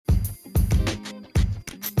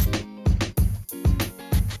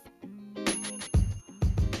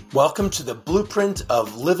Welcome to the Blueprint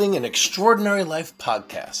of Living an Extraordinary Life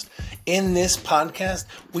podcast. In this podcast,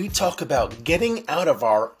 we talk about getting out of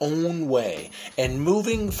our own way and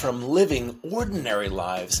moving from living ordinary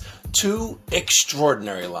lives to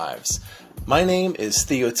extraordinary lives. My name is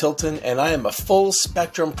Theo Tilton, and I am a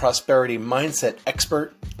full-spectrum prosperity mindset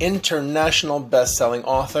expert, international best-selling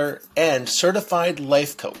author, and certified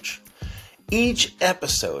life coach. Each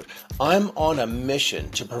episode, I'm on a mission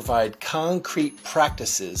to provide concrete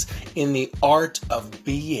practices in the art of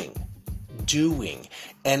being, doing,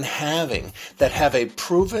 and having that have a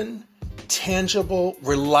proven, tangible,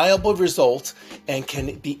 reliable result and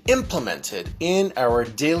can be implemented in our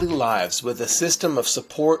daily lives with a system of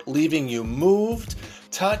support leaving you moved,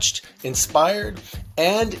 touched, inspired,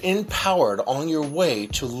 and empowered on your way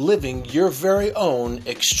to living your very own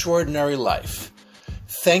extraordinary life.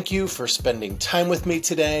 Thank you for spending time with me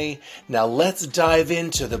today. Now let's dive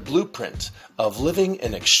into the blueprint of living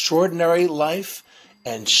an extraordinary life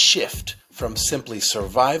and shift from simply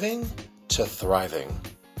surviving to thriving.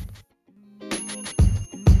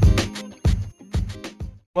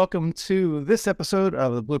 Welcome to this episode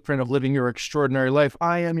of the Blueprint of Living Your Extraordinary Life.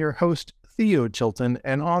 I am your host, Theo Chilton,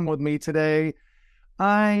 and on with me today,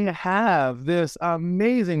 I have this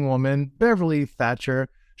amazing woman, Beverly Thatcher.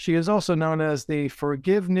 She is also known as the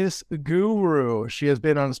forgiveness guru. She has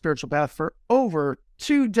been on a spiritual path for over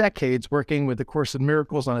 2 decades, working with the Course in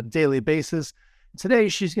Miracles on a daily basis. Today,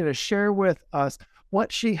 she's going to share with us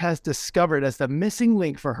what she has discovered as the missing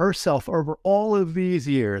link for herself over all of these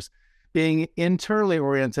years, being internally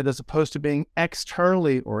oriented as opposed to being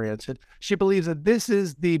externally oriented. She believes that this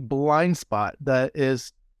is the blind spot that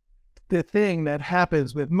is the thing that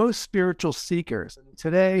happens with most spiritual seekers. And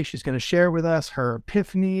today, she's going to share with us her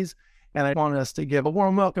epiphanies, and I want us to give a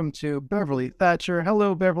warm welcome to Beverly Thatcher.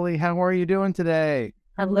 Hello, Beverly. How are you doing today?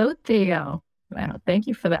 Hello, Theo. Wow, thank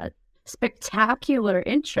you for that spectacular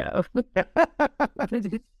intro.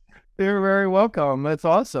 You're very welcome. That's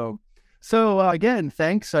awesome. So again,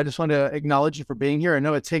 thanks. I just want to acknowledge you for being here. I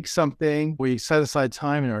know it takes something. We set aside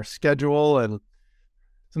time in our schedule, and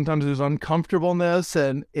sometimes there's uncomfortableness,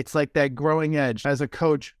 and it's like that growing edge. As a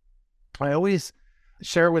coach, I always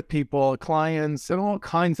share with people, clients, and all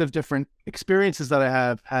kinds of different experiences that I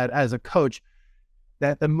have had as a coach,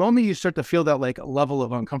 that the moment you start to feel that like level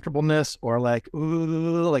of uncomfortableness or like,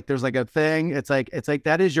 ooh, like there's like a thing, it's like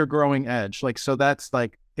that is your growing edge. Like, so that's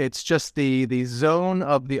like, it's just the zone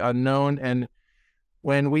of the unknown. And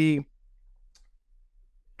when we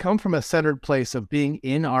come from a centered place of being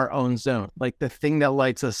in our own zone, like the thing that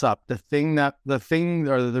lights us up, the thing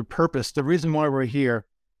or the purpose, the reason why we're here,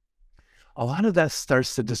 a lot of that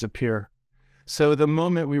starts to disappear. So the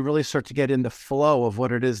moment we really start to get in the flow of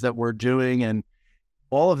what it is that we're doing, and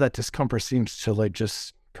all of that discomfort seems to like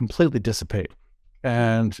just completely dissipate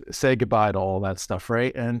and say goodbye to all that stuff,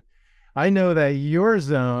 right? And I know that your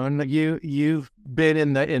zone, you've been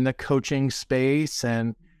in the coaching space,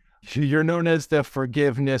 and you're known as the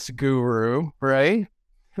forgiveness guru, right?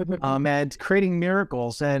 And creating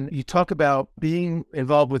miracles. And you talk about being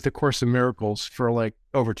involved with the Course in Miracles for like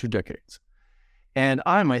over 2 decades. And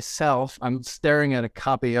I myself, I'm staring at a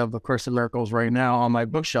copy of the Course in Miracles right now on my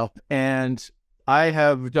bookshelf. And I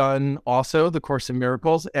have done also the Course in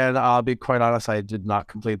Miracles. And I'll be quite honest, I did not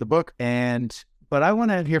complete the book. But I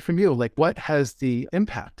want to hear from you. Like, what has the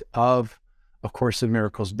impact of A Course in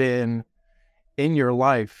Miracles been in your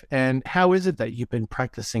life, and how is it that you've been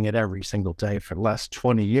practicing it every single day for the last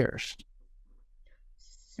 20 years?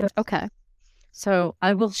 Okay. So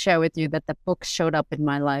I will share with you that the book showed up in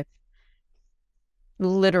my life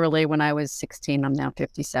literally when I was 16. I'm now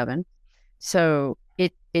 57. So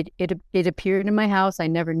it appeared in my house. I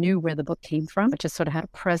never knew where the book came from. I just sort of had a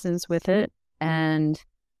presence with it. And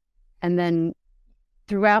then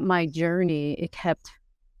throughout my journey, it kept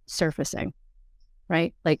surfacing,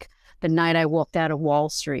 right? Like the night I walked out of Wall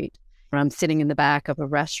Street, where I'm sitting in the back of a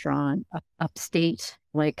restaurant upstate,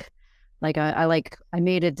 I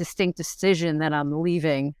made a distinct decision that I'm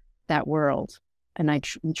leaving that world, and I'm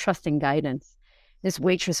trusting guidance. This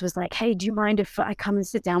waitress was like, "Hey, do you mind if I come and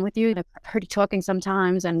sit down with you? I've heard you talking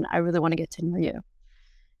sometimes, and I really want to get to know you."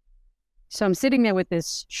 So I'm sitting there with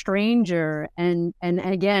this stranger, and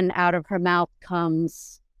again, out of her mouth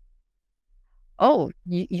comes, "Oh,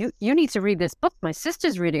 you need to read this book. My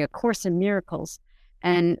sister's reading A Course in Miracles."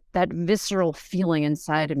 And that visceral feeling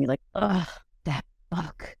inside of me, like, ugh, that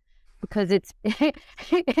book. Because it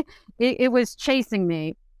was chasing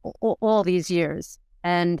me all these years.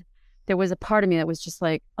 And there was a part of me that was just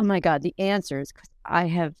like, oh my God, the answers. Because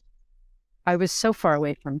I was so far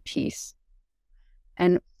away from peace.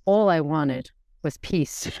 And all I wanted was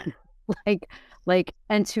peace. like,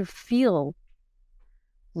 and to feel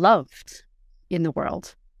loved in the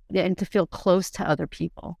world and to feel close to other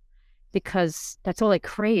people, because that's all I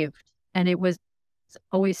craved. And it was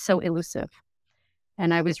always so elusive.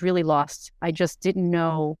 And I was really lost. I just didn't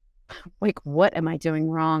know, like, what am I doing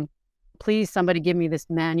wrong? Please, somebody give me this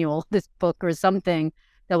manual, this book or something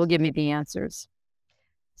that will give me the answers.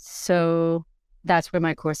 So that's where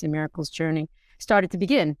my Course in Miracles journey started to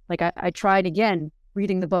begin. Like, I tried again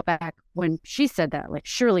reading the book back when she said that, like,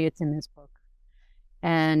 surely it's in this book.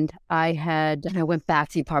 And I went back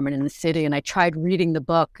to the apartment in the city and I tried reading the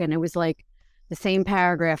book, and it was like the same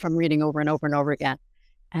paragraph I'm reading over and over and over again.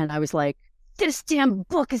 And I was like, this damn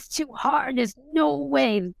book is too hard. There's no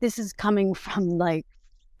way this is coming from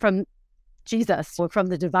Jesus or from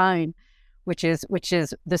the divine, which is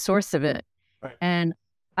the source of it. Right. And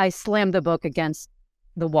I slammed the book against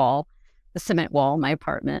the wall, the cement wall, my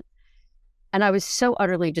apartment. And I was so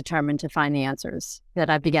utterly determined to find the answers that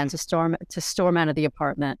I began to storm out of the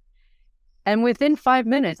apartment. And within 5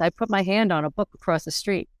 minutes, I put my hand on a book across the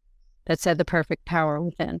street that said The Perfect Power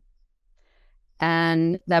Within.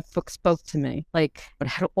 And that book spoke to me. Like,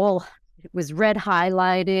 it was red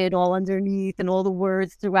highlighted all underneath and all the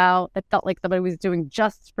words throughout. It felt like somebody was doing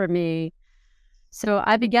just for me. So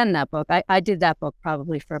I began that book. I did that book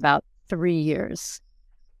probably for about 3 years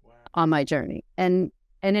on my journey. And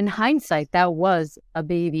in hindsight, that was a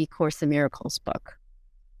baby Course in Miracles book.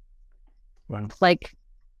 Wow. Like,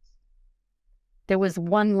 there was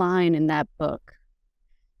one line in that book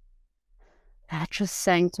that just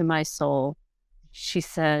sang to my soul. She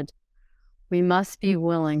said, we must be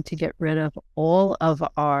willing to get rid of all of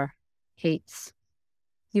our hates,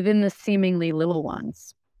 even the seemingly little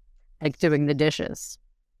ones, like doing the dishes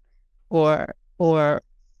or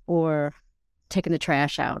taking the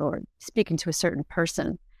trash out or speaking to a certain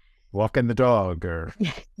person. Walking the dog or...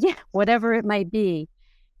 Yeah, whatever it might be.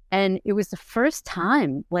 And it was the first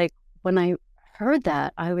time, like, when I heard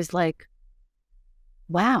that, I was like,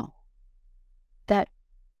 wow, that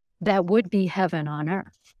would be heaven on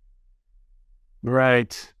earth.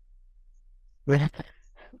 Right.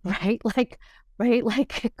 Right? Like,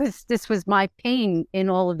 because this was my pain in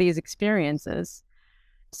all of these experiences.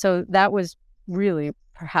 So that was really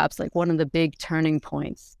perhaps like one of the big turning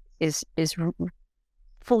points is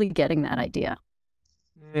fully getting that idea.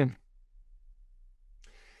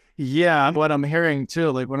 Yeah, what I'm hearing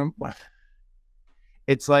too, like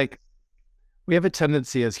it's like we have a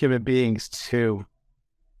tendency as human beings to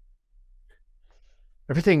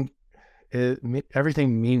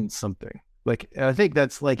everything means something. Like, I think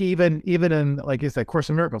that's like even in, like you said, Course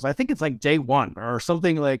in Miracles, I think it's like day 1 or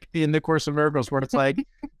something like in the Course in Miracles where it's like,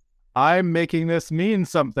 I'm making this mean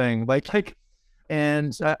something like,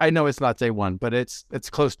 and I know it's not day 1, but it's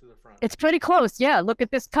close to the front. It's pretty close. Yeah. Look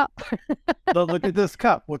at this cup. Look at this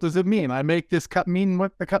cup. What does it mean? I make this cup mean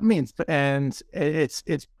what the cup means. And I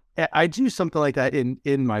do something like that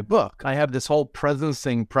in my book. I have this whole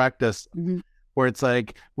presencing practice where it's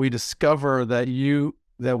like, we discover that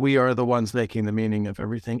we are the ones making the meaning of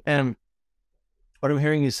everything. And what I'm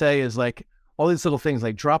hearing you say is like, all these little things,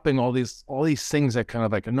 like dropping all these things that kind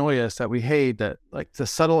of like annoy us, that we hate, that like the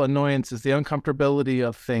subtle annoyance is the uncomfortability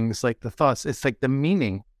of things, like the thoughts. It's like the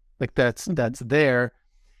meaning, like that's there,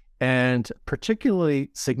 and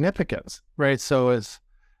particularly significance, right? So it's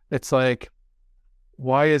like,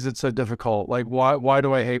 why is it so difficult? Like, why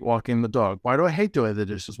do I hate walking the dog? Why do I hate doing the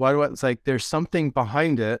dishes? It's like there's something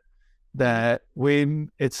behind it that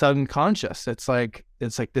it's unconscious. It's like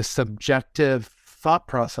this subjective thought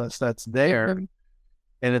process that's there.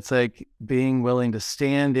 And it's like being willing to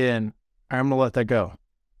stand in, I'm gonna let that go.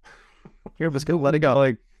 You're just gonna let it go.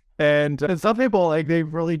 Like, and some people, like, they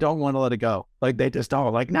really don't want to let it go. Like, they just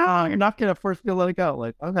don't. Like, no, you're not gonna force me to let it go.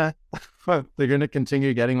 Like, okay. They're gonna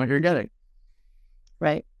continue getting what you're getting.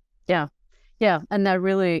 Right. Yeah. Yeah. And that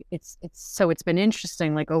really, it's been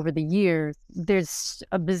interesting. Like, over the years, there's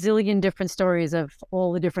a bazillion different stories of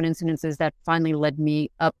all the different incidences that finally led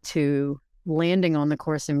me up to landing on the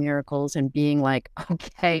Course in Miracles and being like,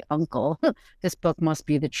 okay, uncle, this book must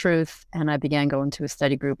be the truth. And I began going to a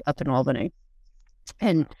study group up in Albany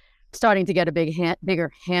and starting to get a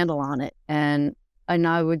bigger handle on it. And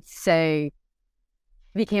I would say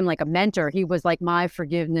became like a mentor. He was like my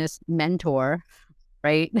forgiveness mentor,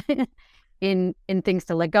 right? in things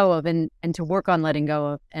to let go of and to work on letting go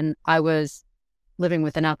of. And I was living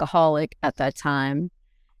with an alcoholic at that time.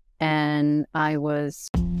 And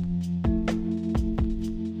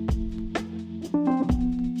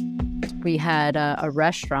we had a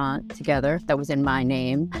restaurant together that was in my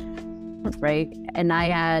name, right? And I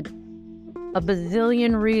had a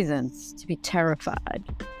bazillion reasons to be terrified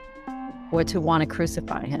or to want to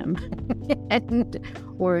crucify him. And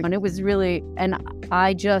it was really, and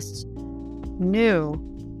I just knew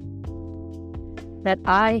that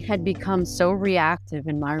I had become so reactive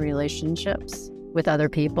in my relationships with other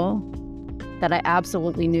people that I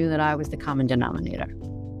absolutely knew that I was the common denominator.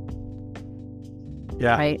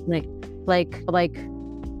 Yeah. Right? Like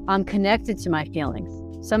I'm connected to my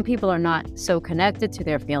feelings. Some people are not so connected to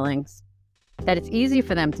their feelings that it's easy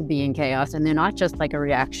for them to be in chaos, and they're not just like a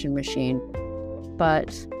reaction machine.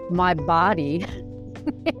 But my body,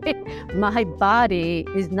 my body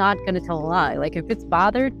is not going to tell a lie. Like if it's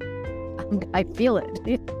bothered, I feel it.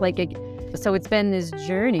 So it's been this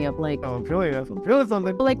journey of like, oh, I'm feeling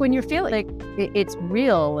something. Like when you're feeling like it's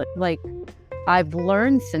real, like I've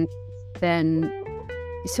learned since then.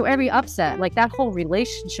 So every upset, like that whole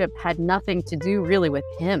relationship had nothing to do really with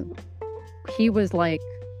him. He was like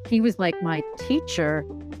my teacher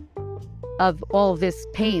of all this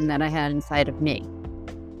pain that I had inside of me.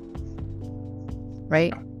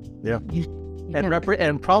 Right? Yeah.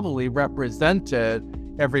 And probably represented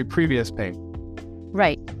every previous pain.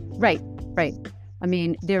 Right. I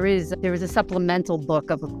mean, there is a supplemental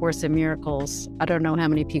book of A Course in Miracles. I don't know how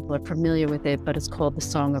many people are familiar with it, but it's called The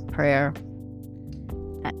Song of Prayer.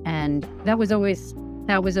 And that was always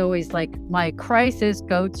like my crisis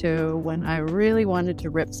go-to when I really wanted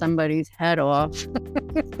to rip somebody's head off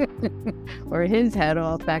or his head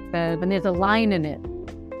off back then. And there's a line in it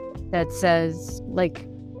that says, like,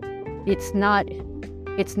 it's not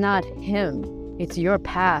him. It's your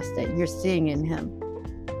past that you're seeing in him.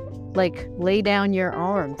 Like, lay down your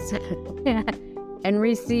arms and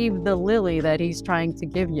receive the lily that he's trying to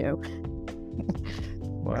give you.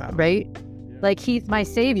 Wow. Right? Like, he's my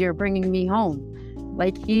savior bringing me home.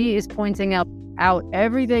 Like, he is pointing out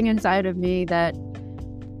everything inside of me that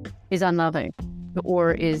is unloving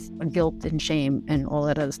or is guilt and shame and all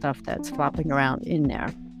that other stuff that's flopping around in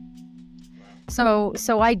there. So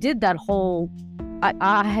I did that whole,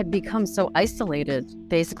 I had become so isolated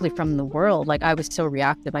basically from the world. Like, I was so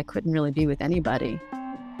reactive, I couldn't really be with anybody.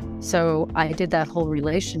 So I did that whole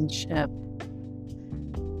relationship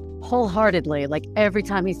wholeheartedly. Like, every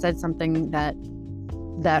time he said something that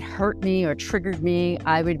hurt me or triggered me,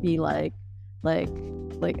 I would be like,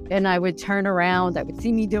 and I would turn around, I would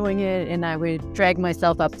see me doing it, and I would drag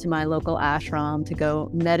myself up to my local ashram to go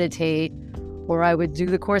meditate, or I would do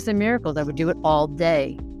the Course in Miracles. I would do it all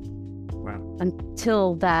day. Wow.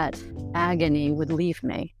 Until that agony would leave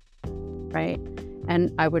me, right?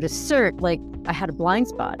 And I would assert, like, I had a blind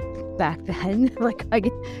spot back then, like,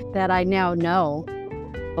 that I now know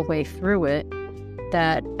a way through it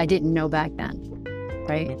that I didn't know back then,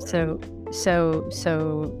 right? So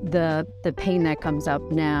the pain that comes up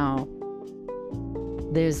now,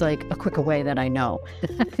 there's like a quicker way that I know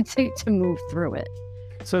to move through it.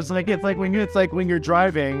 So it's like when you're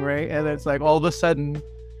driving, right? And it's like all of a sudden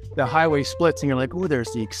the highway splits and you're like, oh,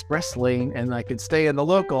 there's the express lane and I could stay in the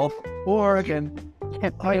local, or I can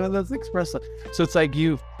that's the express lane. So it's like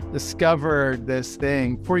you've discovered this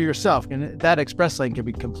thing for yourself, and that express lane can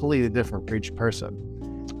be completely different for each person.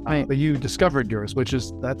 Right. But you discovered yours, which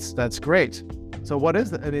is that's great. So what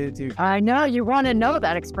is it? I know you want to know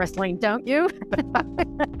that express lane, don't you?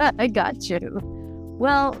 I got you.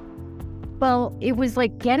 Well, it was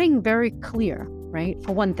like getting very clear, right?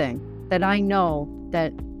 For one thing, that I know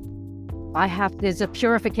that there's a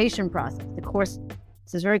purification process. The Course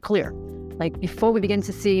is very clear. Like, before we begin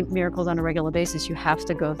to see miracles on a regular basis, you have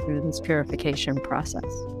to go through this purification process,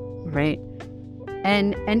 right?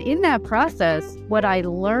 And in that process, what I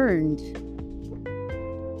learned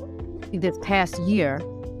this past year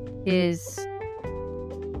is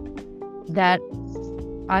that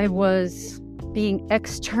I was being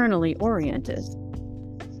externally oriented.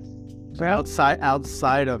 So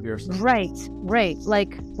outside of yourself. Right.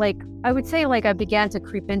 Like I would say, like, I began to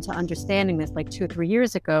creep into understanding this like 2 or 3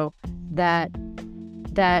 years ago, that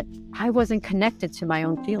I wasn't connected to my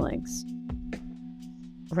own feelings.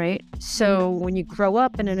 Right? So when you grow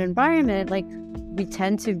up in an environment, like, we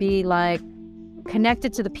tend to be like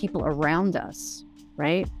connected to the people around us,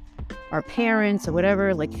 right? Our parents or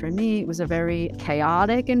whatever. Like, for me, it was a very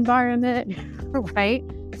chaotic environment, right?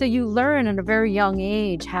 So you learn at a very young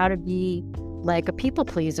age how to be like a people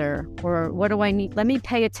pleaser, or what do I need? Let me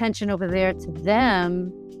pay attention over there to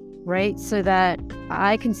them, right? So that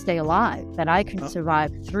I can stay alive, that I can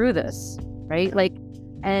survive through this, right? Like,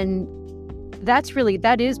 and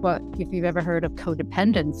that is what, if you've ever heard of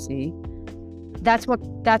codependency, that's what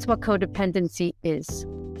codependency is.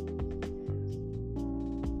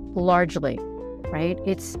 Largely, right?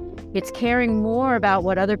 It's caring more about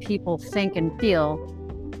what other people think and feel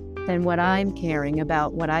than what I'm caring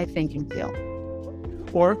about, what I think and feel.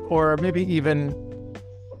 Or maybe even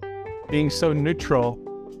being so neutral.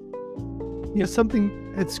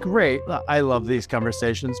 Something, it's great. I love these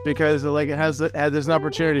conversations because like there's an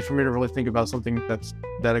opportunity for me to really think about something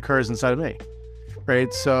that occurs inside of me.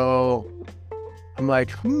 Right. So I'm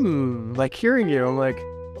like, like hearing you, I'm like,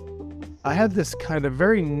 I have this kind of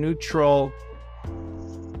very neutral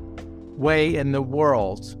way in the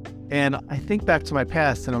world. And I think back to my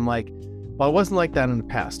past and I'm like, well, I wasn't like that in the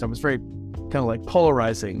past. I was very kind of like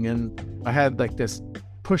polarizing, and I had like this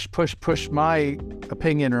push my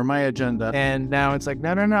opinion or my agenda. And now it's like,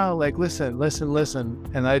 no, like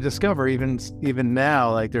listen. And I discover even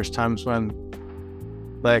now, like there's times when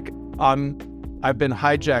like I've been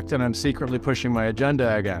hijacked and I'm secretly pushing my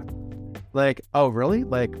agenda again. Like, oh really?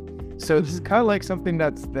 Like, so this is kind of like something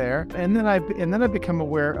that's there. And then I become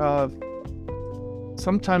aware of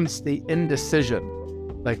sometimes the indecision,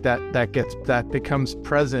 like that becomes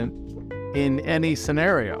present in any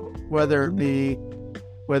scenario, whether it be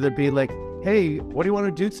like, hey, what do you want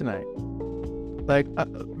to do tonight? Like a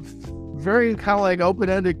very kind of like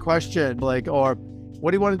open-ended question, like, or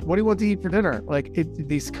what do you want to eat for dinner? Like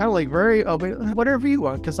these kind of like very open, whatever you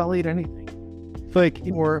want, because I'll eat anything. Like,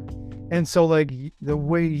 and so like the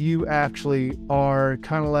way you actually are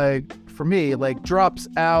kind of like, for me, like drops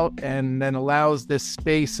out and then allows this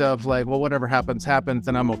space of like, well, whatever happens,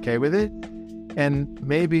 and I'm okay with it. And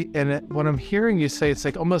what I'm hearing you say, it's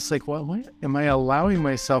like almost like, well, what am I allowing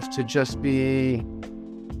myself to just be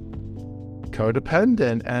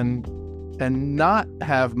codependent and not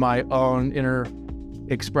have my own inner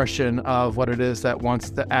expression of what it is that wants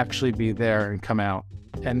to actually be there and come out.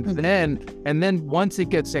 And then once it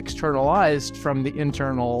gets externalized from the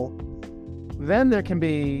internal, then there can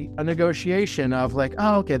be a negotiation of like,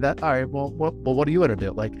 oh, okay, all right, well, what do you want to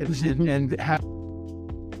do? Like,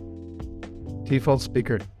 default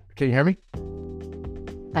speaker. Can you hear me?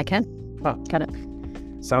 I can. Oh. Got it.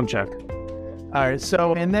 Sound check. All right.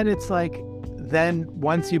 So, and then it's like, then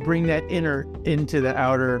once you bring that inner into the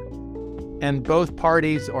outer, and both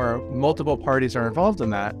parties or multiple parties are involved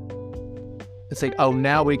in that, it's like, oh,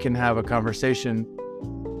 now we can have a conversation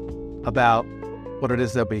about what it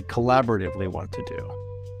is that we collaboratively want to do.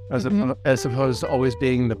 As opposed to always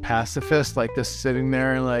being the pacifist, like just sitting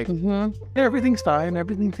there and like, yeah, everything's fine,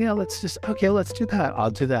 let's do that.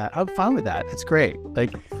 I'll do that. I'm fine with that. It's great.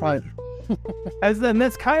 Like, fine. And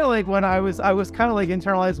that's kind of like when I was kind of like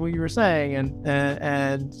internalizing what you were saying,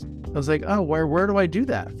 and I was like, oh, where do I do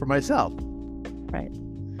that for myself? Right.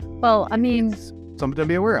 Well, I mean, something to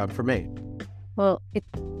be aware of for me. Well,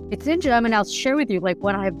 it's interesting. I mean, I'll share with you like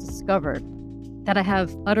what I have discovered that I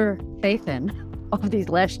have utter faith in over these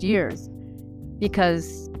last years,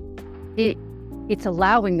 because it's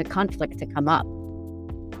allowing the conflict to come up.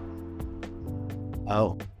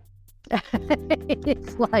 Oh.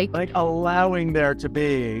 It's like allowing there to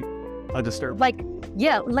be a disturbance. Like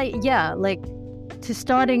to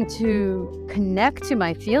starting to connect to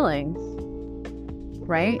my feelings,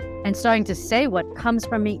 right? And starting to say what comes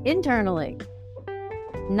from me internally,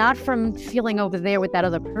 not from feeling over there with that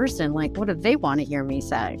other person. Like, what do they want to hear me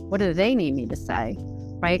say? What do they need me to say?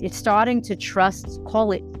 Right? It's starting to trust,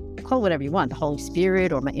 call whatever you want, the Holy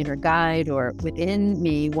Spirit or my inner guide or within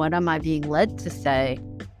me, what am I being led to say?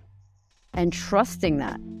 And trusting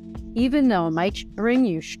that, even though it might bring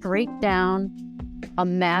you straight down a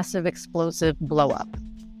massive explosive blow up.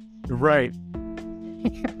 Right.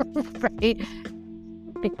 Right.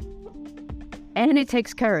 And it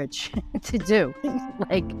takes courage to do.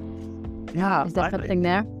 Like, yeah, is that something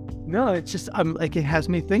there? No, it's just like it has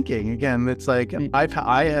me thinking again. It's like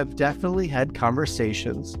I have definitely had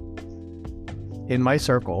conversations in my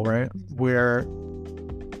circle, right, where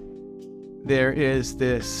there is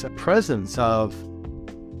this presence of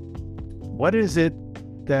what is it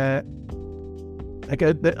that like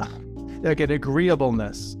an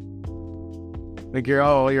agreeableness. Like you're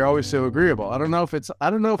always so agreeable. I don't know if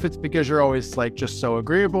it's because you're always like just so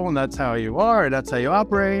agreeable and that's how you are, and that's how you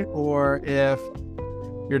operate, or if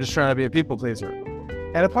you're just trying to be a people pleaser.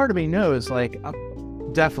 And a part of me knows, like,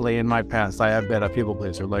 definitely in my past, I have been a people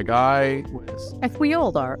pleaser. Like I was. Like we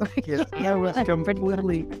all are. I was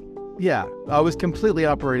completely. Yeah, I was completely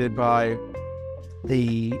operated by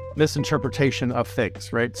the misinterpretation of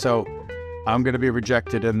things, right? So I'm going to be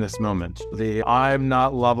rejected in this moment. I'm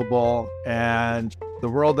not lovable, and the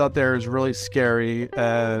world out there is really scary,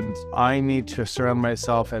 and I need to surround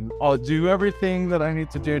myself, and I'll do everything that I need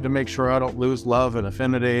to do to make sure I don't lose love and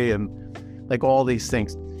affinity and like all these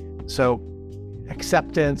things. So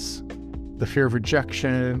acceptance, the fear of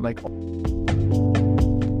rejection, like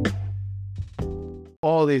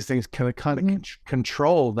all these things can kind of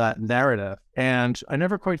control that narrative. And I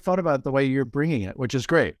never quite thought about it the way you're bringing it, which is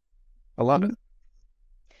great. I love it.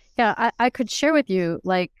 Yeah, I could share with you,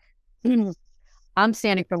 like, I'm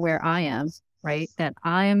standing from where I am, right? That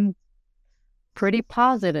I'm pretty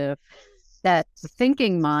positive that the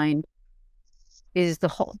thinking mind is the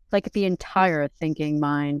whole, like the entire thinking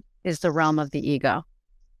mind is the realm of the ego,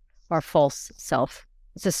 our false self.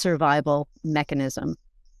 It's a survival mechanism,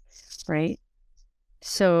 right?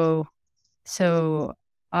 So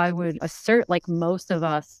I would assert, like most of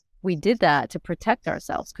us, we did that to protect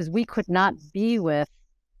ourselves because we could not be with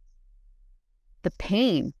the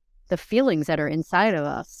pain, the feelings that are inside of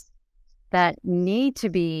us that need to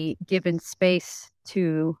be given space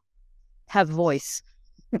to have voice.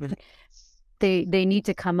 They need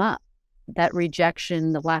to come up. That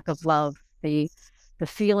rejection, the lack of love, the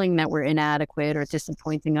feeling that we're inadequate or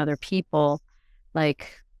disappointing other people,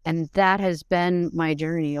 like, and that has been my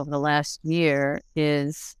journey over the last year,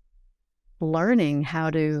 is learning how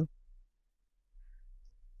to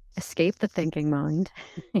escape the thinking mind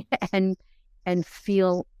and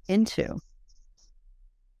feel into,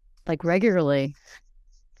 like, regularly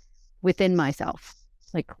within myself,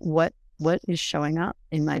 like what is showing up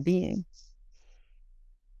in my being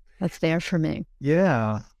that's there for me.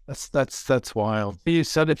 Yeah, that's wild. You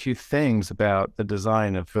said a few things about the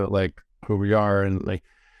design of like who we are, and like,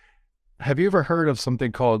 have you ever heard of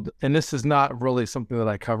something called, and this is not really something that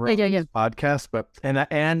I cover on this podcast, but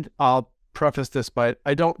and I'll preface this by,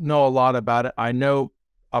 I don't know a lot about it. I know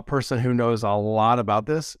a person who knows a lot about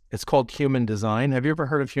this. It's called human design. Have you ever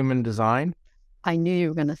heard of human design? I knew you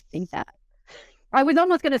were going to say that. I was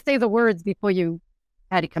almost going to say the words before you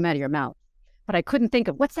had it come out of your mouth, but I couldn't think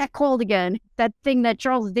of, what's that called again? That thing that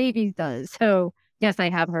Charles Davies does. So yes, I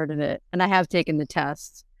have heard of it, and I have taken the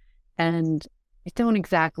test, and I don't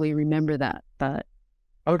exactly remember that, but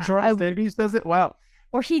Charles Davies does it? Wow.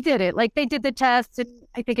 Or he did it. Like, they did the test, and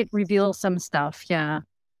I think it reveals some stuff. Yeah.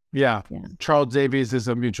 Charles Davies is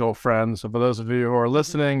a mutual friend. So for those of you who are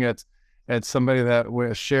listening, it's somebody that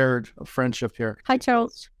we shared a friendship here. Hi,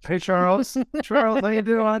 Charles. Hey, Charles. Charles, how you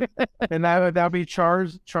doing? And that would be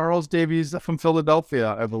Charles Davies from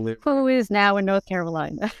Philadelphia, I believe. Who is now in North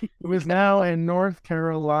Carolina. Who is now in North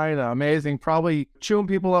Carolina. Amazing. Probably chewing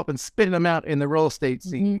people up and spitting them out in the real estate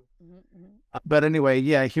scene. But anyway,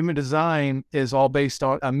 yeah, human design is all based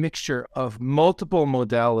on a mixture of multiple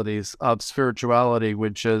modalities of spirituality,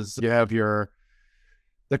 which is, you have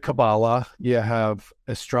the Kabbalah, you have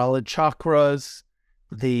astrology, chakras,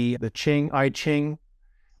 the I Ching,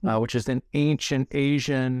 which is an ancient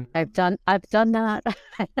Asian. I've done that.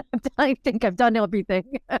 I think I've done everything.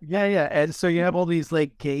 Yeah. And so you have all these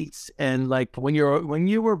like gates, and like when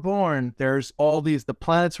you were born, there's all these, the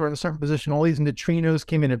planets were in a certain position, all these neutrinos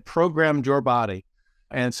came in and programmed your body.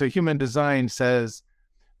 And so human design says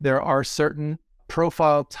there are certain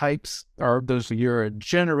profile types, or those, you're a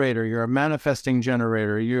generator, you're a manifesting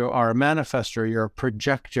generator, you are a manifester, you're a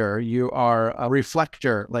projector, you are a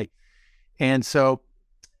reflector, like, and so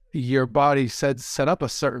your body set up a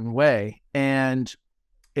certain way. And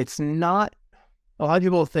it's not, a lot of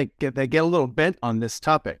people think they get a little bent on this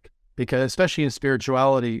topic, because especially in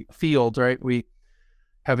spirituality fields, right, we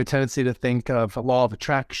have a tendency to think of a law of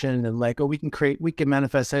attraction and like, oh, we can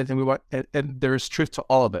manifest anything we want. And there's truth to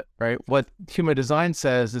all of it, right? What human design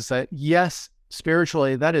says is that, yes,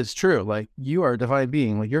 spiritually, that is true. Like, you are a divine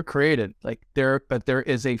being, like, you're created, like, but there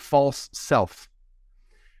is a false self,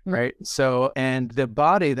 right? So, and the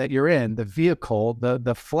body that you're in, the vehicle,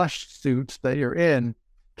 the flesh suit that you're in,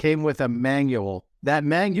 came with a manual. That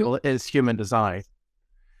manual is human design.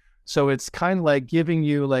 So it's kind of like giving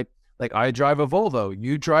you like I drive a Volvo,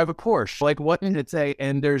 you drive a Porsche, like what did it say?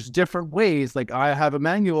 And there's different ways, like I have a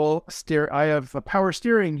manual I have a power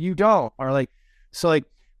steering, you don't, or like, so like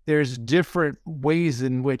there's different ways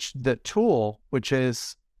in which the tool, which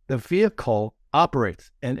is the vehicle, operates,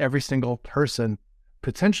 and every single person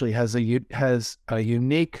potentially has a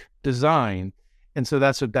unique design. And so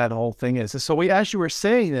that's what that whole thing is. So as you were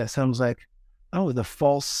saying this, I was like, oh, the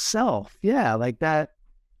false self. Yeah, like that.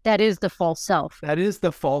 That is the false self. That is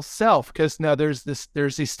the false self. Because now there's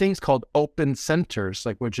these things called open centers,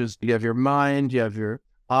 like, which is, you have your mind, you have your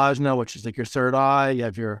ajna, which is like your third eye, you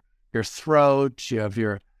have your throat, you have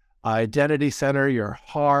your identity center, your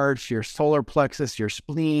heart, your solar plexus, your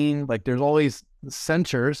spleen. Like, there's all these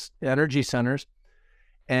centers, energy centers,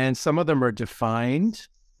 and some of them are defined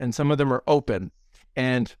and some of them are open.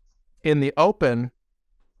 And in the open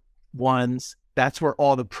ones, that's where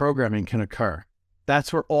all the programming can occur.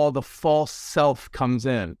 That's where all the false self comes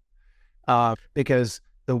in, because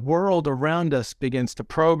the world around us begins to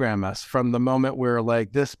program us from the moment we're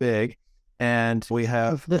like this big, and we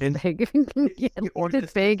have this big, or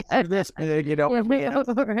this big, this big, you know.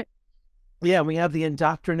 Yeah, we have the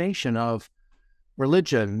indoctrination of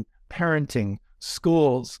religion, parenting,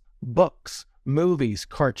 schools, books, movies,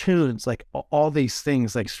 cartoons, like all these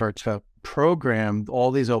things like start to program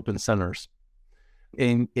all these open centers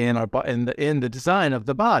in the design of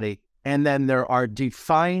the body. And then there are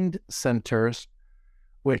defined centers,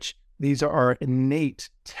 which these are our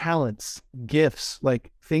innate talents, gifts,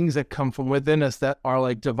 like things that come from within us that are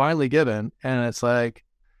like divinely given. And it's like,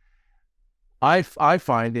 I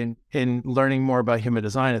find in learning more about human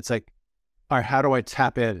design, it's like, all right, how do I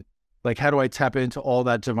tap in? Like, how do I tap into all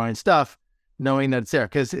that divine stuff, knowing that it's there?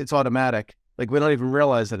 Because it's automatic. Like, we don't even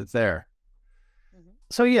realize that it's there.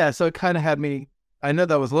 Mm-hmm. So it kind of had me, I know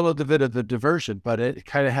that was a little bit of the diversion, but it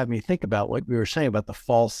kind of had me think about what we were saying about the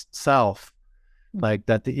false self, like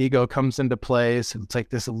that the ego comes into place. It's like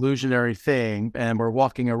this illusionary thing, and we're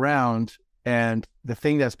walking around, and the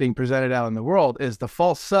thing that's being presented out in the world is the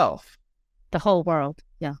false self. The whole world.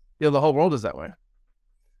 Yeah. Yeah, the whole world is that way.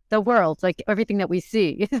 The world, like everything that we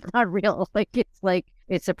see is not real. Like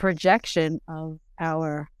it's a projection of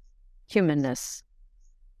our humanness.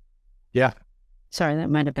 Yeah. Sorry, that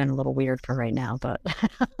might have been a little weird for right now, but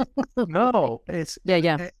no, it's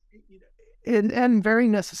yeah. And very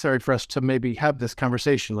necessary for us to maybe have this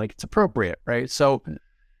conversation. Like, it's appropriate, right? So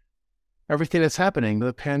everything that's happening,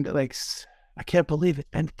 the pandemic, I can't believe it's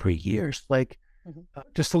been 3 years. Like,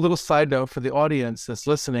 just a little side note for the audience that's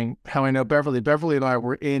listening, how I know Beverly. Beverly and I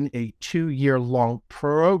were in a 2-year-long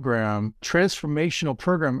program, transformational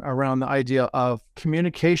program around the idea of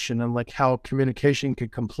communication and like how communication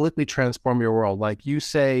could completely transform your world. Like, you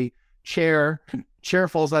say chair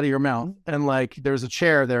falls out of your mouth, and like there's a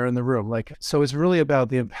chair there in the room. Like, so it's really about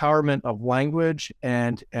the empowerment of language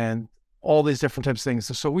and all these different types of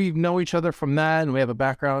things. So we know each other from that, and we have a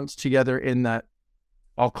background together in that,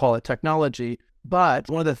 I'll call it technology. But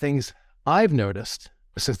one of the things I've noticed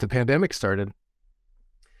since the pandemic started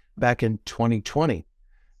back in 2020,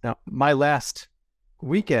 now my last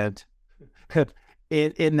weekend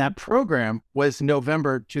in that program was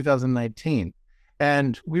November 2019.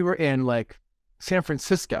 And we were in like San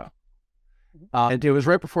Francisco. And it was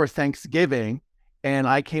right before Thanksgiving. And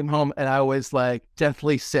I came home and I was like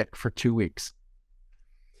deathly sick for 2 weeks.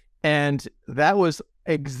 And that was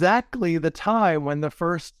exactly the time when the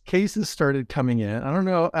first cases started coming in. I don't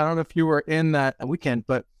know if you were in that weekend,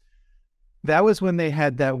 but that was when they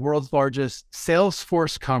had that world's largest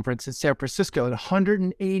Salesforce conference in San Francisco, and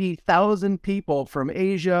 180,000 people from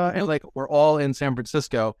Asia, and like we're all in San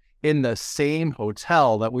Francisco in the same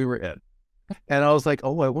hotel that we were in. And I was like,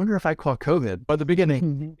 oh, I wonder if I caught COVID at the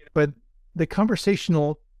beginning. But the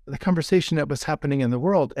conversation that was happening in the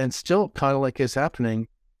world, and still kind of like is happening,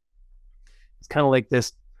 it's kind of like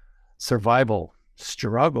this survival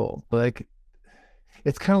struggle. Like,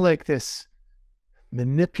 it's kind of like this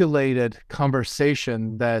manipulated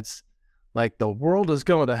conversation that's like the world is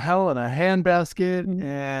going to hell in a handbasket,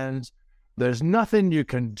 and there's nothing you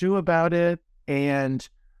can do about it. And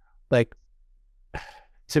like,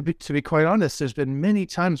 to be quite honest, there's been many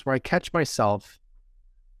times where I catch myself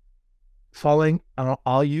falling,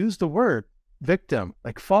 I'll use the word victim,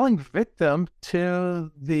 like falling victim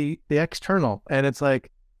to the external. And it's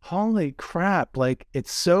like, holy crap, like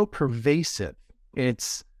it's so pervasive.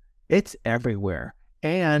 It's everywhere.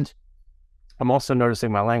 And I'm also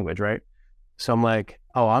noticing my language, right? So I'm like,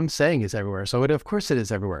 oh, I'm saying it's everywhere. So of course it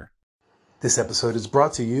is everywhere. This episode is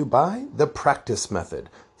brought to you by The Practice Method,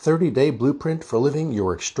 30-day blueprint for living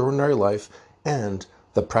your extraordinary life, and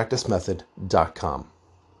thepracticemethod.com.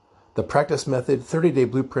 The Practice Method 30-day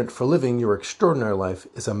blueprint for living your extraordinary life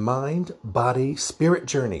is a mind, body, spirit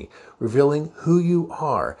journey revealing who you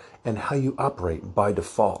are and how you operate by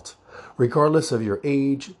default. Regardless of your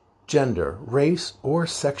age, gender, race, or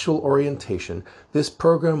sexual orientation, this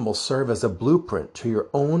program will serve as a blueprint to your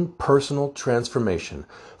own personal transformation,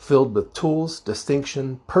 filled with tools,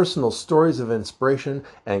 distinction, personal stories of inspiration,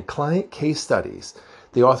 and client case studies.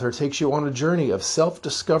 The author takes you on a journey of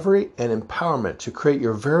self-discovery and empowerment to create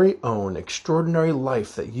your very own extraordinary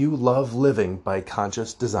life that you love living by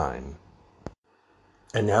conscious design.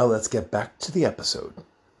 And now let's get back to the episode.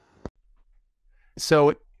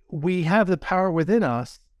 So we have the power within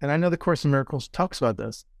us, and I know the Course in Miracles talks about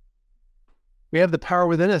this. We have the power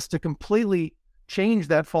within us to completely change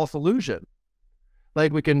that false illusion.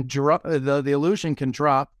 Like, we can drop, the illusion can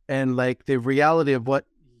drop, and like the reality of what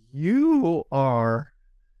you are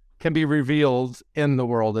can be revealed in the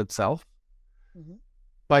world itself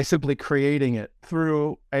by simply creating it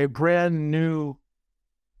through a brand new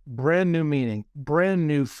brand new meaning, brand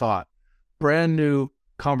new thought, brand new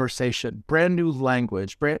conversation, brand new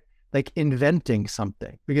language, like inventing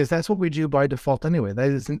something, because that's what we do by default anyway.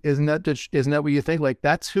 That isn't that what you think? Like,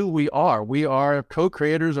 that's who we are. We are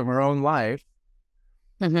co-creators of our own life,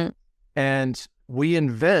 and we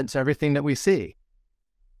invent everything that we see.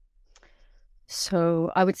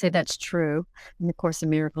 So I would say that's true. And the Course in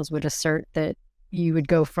Miracles would assert that you would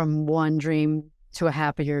go from one dream to a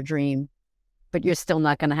happier dream, but you're still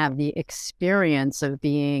not going to have the experience of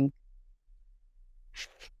being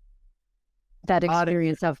that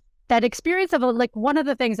experience of like, one of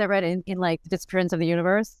the things I read in like The Disappearance of the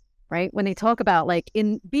Universe, right? When they talk about like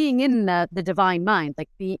in being in the divine mind, like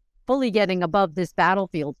fully getting above this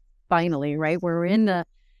battlefield finally, right? Where we're in the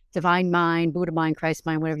divine mind, Buddha mind, Christ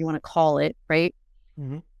mind, whatever you want to call it, right?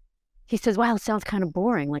 Mm-hmm. He says, wow, it sounds kind of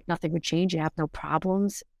boring. Like nothing would change. You have no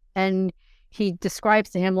problems. And he describes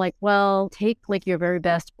to him like, well, take like your very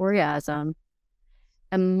best orgasm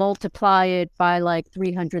and multiply it by like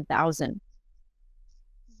 300,000.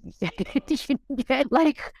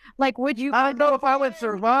 like, would you? I don't know if I would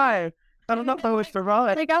survive. I don't know if I would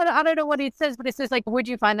survive. Like, I don't know what it says, but it says like, would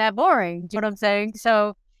you find that boring? Do you know what I'm saying?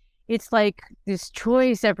 So it's like this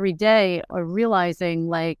choice every day of realizing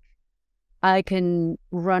like I can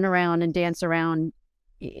run around and dance around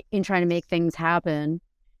in trying to make things happen.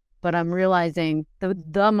 But I'm realizing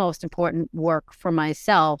the most important work for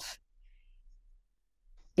myself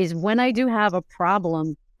is when I do have a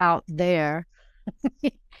problem out there,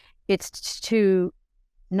 it's to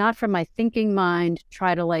not from my thinking mind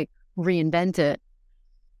try to like reinvent it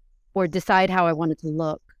or decide how I want it to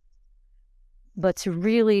look, but to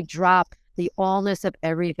really drop the allness of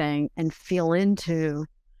everything and feel into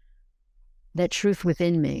that truth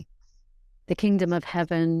within me, the kingdom of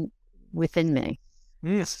heaven within me.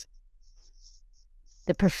 Yes.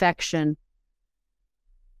 The perfection,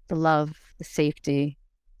 the love, the safety,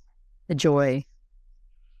 the joy.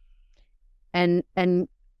 And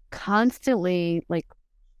constantly like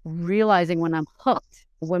realizing when I'm hooked,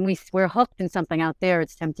 when we're hooked in something out there,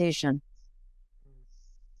 it's temptation.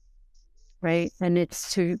 Right? And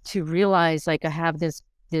it's to realize like I have this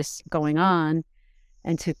going on,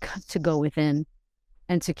 and to go within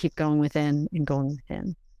and to keep going within and going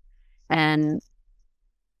within. And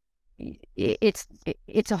it's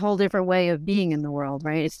a whole different way of being in the world,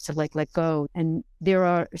 right? It's to like let go. And there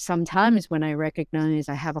are some times when I recognize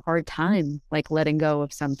I have a hard time like letting go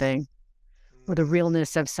of something or the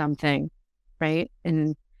realness of something, right?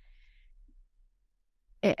 And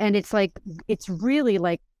it's like it's really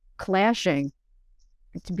like clashing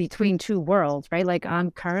between two worlds, right? Like I'm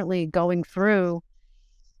currently going through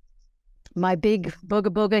my big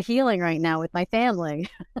booga healing right now with my family,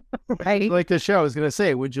 right? Like the show, I was going to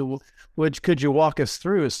say, could you walk us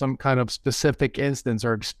through some kind of specific instance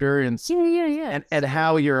or experience? Yeah. And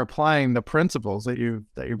how you're applying the principles that you've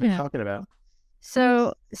been talking about.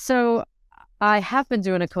 So I have been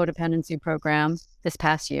doing a codependency program this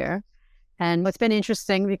past year, and what's been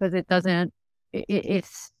interesting because it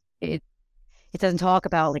doesn't talk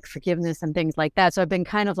about like forgiveness and things like that. So I've been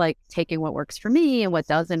kind of like taking what works for me and what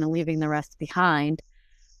doesn't and leaving the rest behind.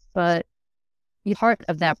 But part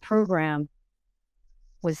of that program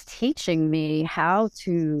was teaching me how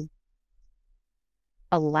to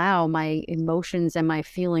allow my emotions and my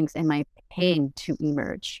feelings and my pain to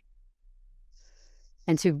emerge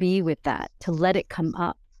and to be with that, to let it come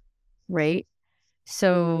up, right?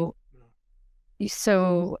 So,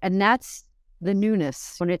 and that's the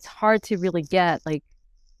newness. When it's hard to really get, like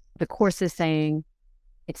the Course is saying,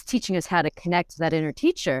 it's teaching us how to connect to that inner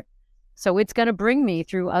teacher. So it's going to bring me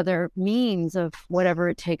through other means of whatever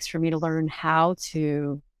it takes for me to learn how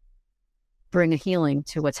to bring a healing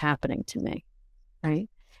to what's happening to me, right?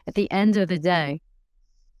 At the end of the day,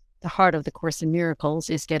 the heart of the Course in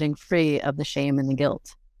Miracles is getting free of the shame and the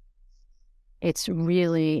guilt. It's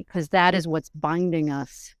really, because that is what's binding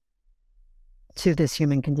us to this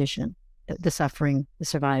human condition, the suffering, the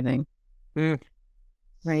surviving,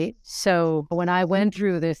 right? So when I went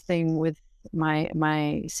through this thing with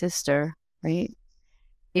my sister, right,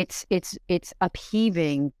 it's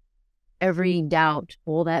upheaving every doubt,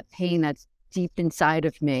 all that pain that's deep inside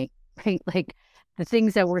of me, right? Like the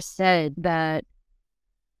things that were said that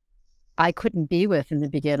I couldn't be with in the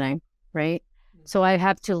beginning, right? So I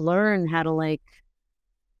have to learn how to like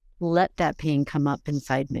let that pain come up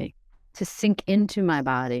inside me, to sink into my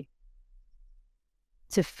body,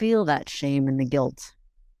 to feel that shame and the guilt.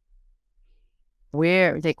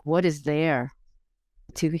 Where, like, what is there?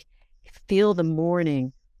 To feel the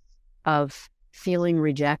mourning of feeling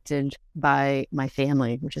rejected by my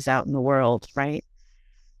family, which is out in the world, right?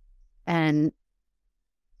 And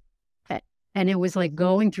And it was like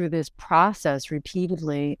going through this process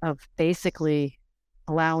repeatedly of basically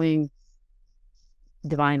allowing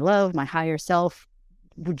divine love, my higher self,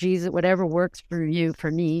 Jesus, whatever works for you,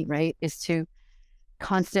 for me, right, is to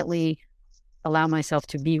constantly allow myself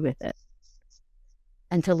to be with it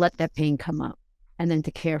and to let that pain come up and then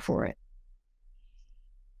to care for it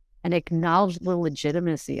and acknowledge the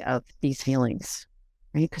legitimacy of these feelings,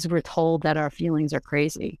 right? Because we're told that our feelings are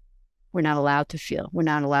crazy. We're not allowed to feel. We're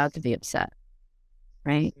not allowed to be upset,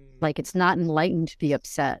 right? Like it's not enlightened to be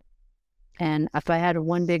upset. And if I had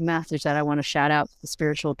one big message that I want to shout out to the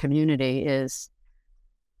spiritual community is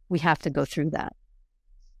we have to go through that.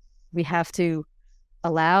 We have to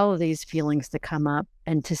allow these feelings to come up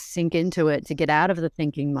and to sink into it, to get out of the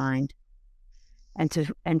thinking mind and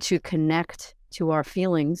to connect to our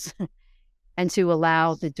feelings and to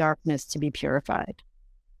allow the darkness to be purified.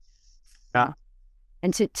 Yeah.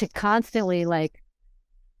 And to constantly like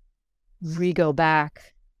re-go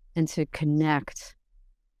back and to connect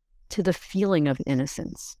to the feeling of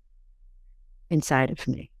innocence inside of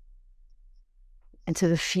me and to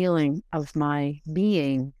the feeling of my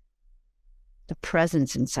being, the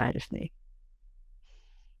presence inside of me,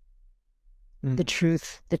 the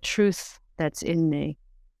truth that's in me.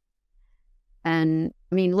 And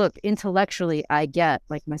I mean, look, intellectually, I get,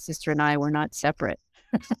 like my sister and I were not separate,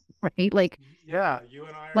 right? Like, yeah, you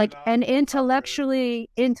and I are like, not and intellectually,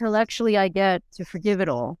 I get to forgive it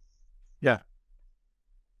all. Yeah.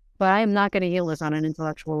 But I am not going to heal this on an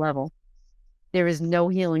intellectual level. There is no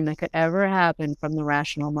healing that could ever happen from the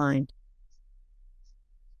rational mind.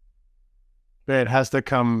 It has to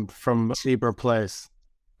come from a deeper place.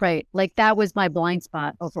 Right. Like that was my blind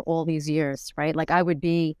spot over all these years, right? Like I would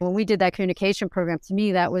be, when we did that communication program, to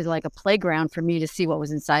me, that was like a playground for me to see what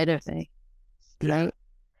was inside of me. Yeah. Right.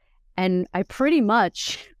 And I pretty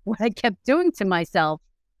much, what I kept doing to myself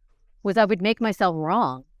was I would make myself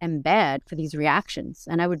wrong and bad for these reactions.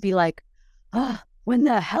 And I would be like, oh, when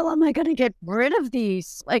the hell am I going to get rid of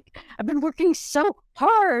these? Like, I've been working so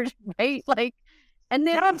hard, right? Like, and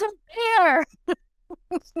they don't care.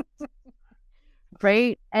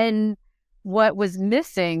 Right. And what was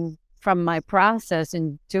missing from my process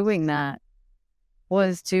in doing that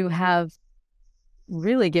was to have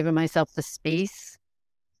really given myself the space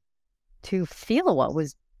to feel what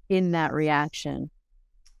was in that reaction.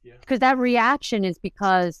 Yeah. Because that reaction is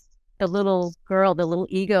because the little girl, the little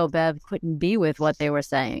ego Bev couldn't be with what they were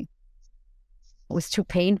saying. It was too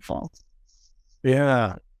painful.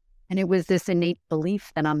 Yeah. And it was this innate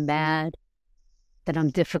belief that I'm bad, that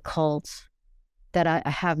I'm difficult, that I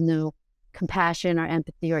have no compassion or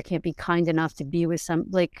empathy, or I can't be kind enough to be with some,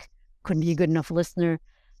 like, couldn't be a good enough listener.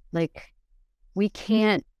 Like,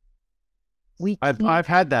 I've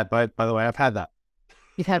had that, by the way, I've had that.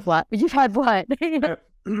 You've had what? You've had what? I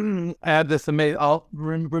had this amazing, I'll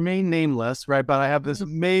remain nameless, right? But I have this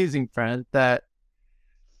amazing friend that,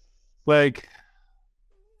 like,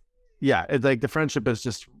 yeah, it's like the friendship is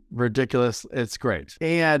just ridiculous. It's great.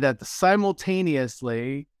 And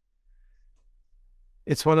simultaneously,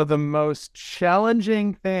 it's one of the most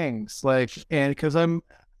challenging things, like, and because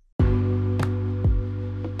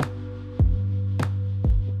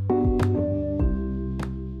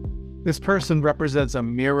this person represents a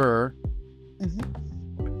mirror,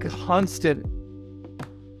 constant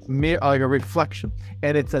mirror, like a reflection,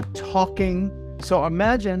 and it's a talking. So I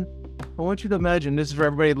want you to imagine, this is for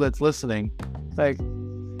everybody that's listening, like,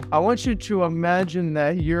 I want you to imagine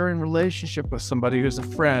that you're in relationship with somebody who's a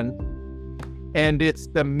friend, and it's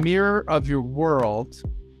the mirror of your world,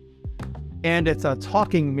 and it's a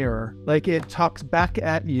talking mirror. Like, it talks back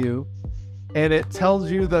at you, and it tells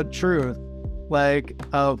you the truth, like,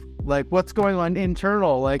 of like what's going on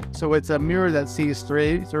internal. Like, so it's a mirror that sees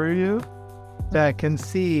through you, that can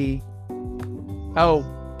see, oh,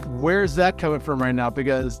 where's that coming from right now?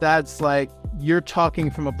 Because that's like, you're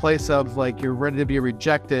talking from a place of like, you're ready to be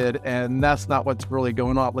rejected, and that's not what's really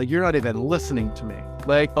going on. Like, you're not even listening to me.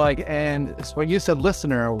 Like, and so when you said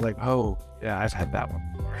listener, I was like, oh yeah, I've had that one.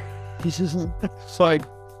 It's like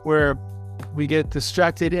where we get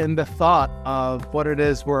distracted in the thought of what it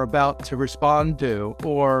is we're about to respond to,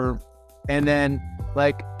 and then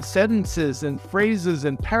like sentences and phrases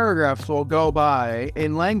and paragraphs will go by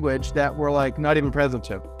in language that we're like not even present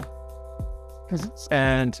to.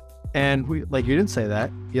 And we, like, you didn't say that.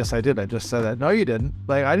 Yes, I did. I just said that. No, you didn't.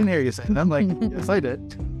 Like, I didn't hear you say that. I'm like, yes, I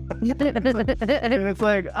did. And it's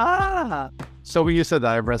like, So when you said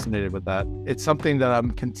that, I resonated with that. It's something that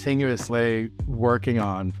I'm continuously working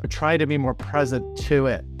on. I try to be more present to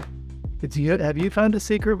it. Have you found a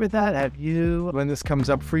secret with that? Have you, when this comes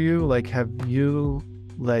up for you, like, have you,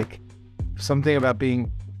 like, something about being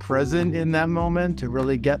present in that moment to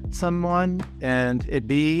really get someone and it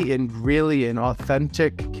be in really an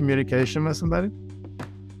authentic communication with somebody?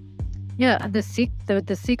 Yeah, the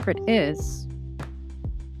secret is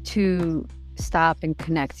to stop and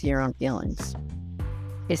connect to your own feelings,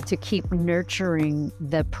 is to keep nurturing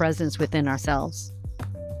the presence within ourselves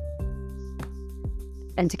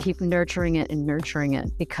and to keep nurturing it and nurturing it,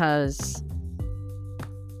 because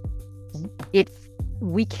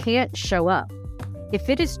we can't show up. If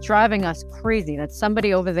it is driving us crazy that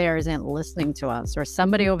somebody over there isn't listening to us, or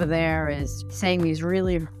somebody over there is saying these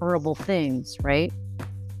really horrible things, right?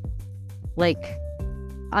 Like,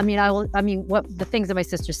 what the things that my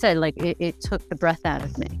sister said, like it took the breath out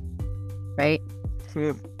of me, right?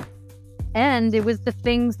 Yeah. And it was the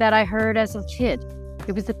things that I heard as a kid.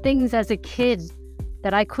 It was the things as a kid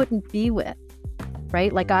that I couldn't be with,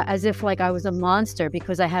 right? Like as if like I was a monster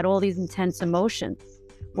because I had all these intense emotions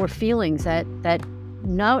or feelings that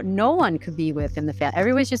no one could be with in the family.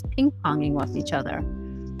 Everyone's just ping-ponging with each other,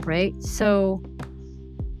 right? So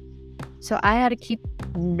I had to keep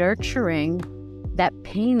nurturing that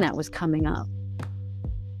pain that was coming up.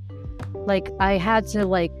 Like I had to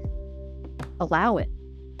like allow it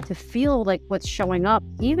to feel like what's showing up,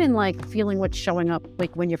 even like feeling what's showing up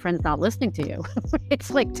like when your friend's not listening to you.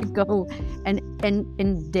 It's like to go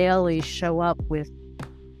and daily show up with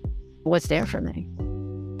what's there for me.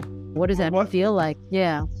 What does that feel like?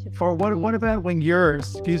 Yeah. For what about when you're,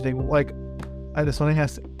 like, I just want to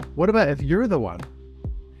ask, what about if you're the one?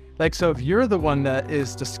 Like, so if you're the one that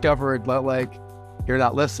is discovered that, like, you're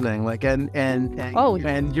not listening, like, and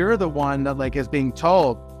you're the one that, like, is being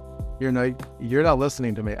told, you're not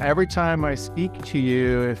listening to me. Every time I speak to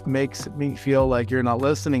you, it makes me feel like you're not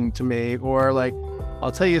listening to me, or like,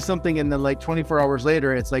 I'll tell you something and then like 24 hours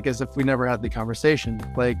later, it's like as if we never had the conversation.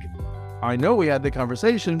 Like, I know we had the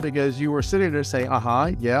conversation because you were sitting there saying,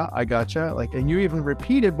 yeah, I gotcha. Like, and you even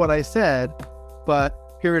repeated what I said, but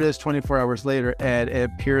here it is 24 hours later, and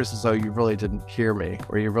it appears as though you really didn't hear me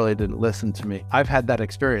or you really didn't listen to me. I've had that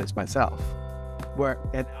experience myself. Where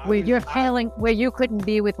you're failing, where you couldn't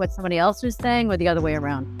be with what somebody else was saying, or the other way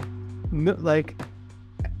around? Like,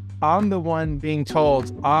 I'm the one being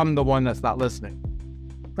told I'm the one that's not listening.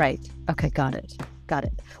 Right. Okay, got it.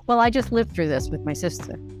 Well, I just lived through this with my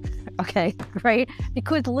sister. Okay, right?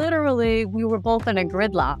 Because literally we were both in a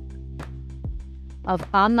gridlock of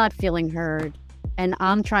I'm not feeling heard and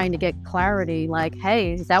I'm trying to get clarity, like,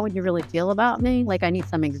 hey, is that what you really feel about me? Like, I need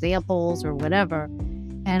some examples or whatever.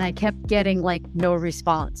 And I kept getting like no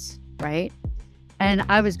response, right? And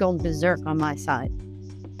I was going berserk on my side,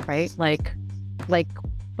 right? Like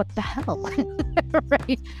what the hell?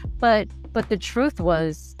 Right? But the truth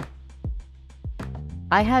was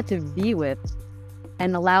I had to be with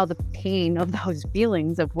and allow the pain of those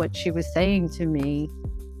feelings of what she was saying to me.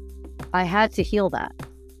 I had to heal that.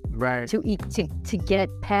 Right. To get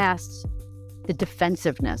past the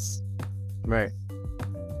defensiveness. Right.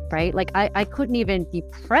 Right? Like I couldn't even be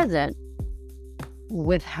present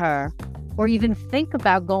with her or even think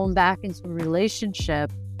about going back into a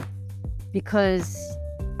relationship because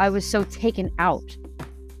I was so taken out.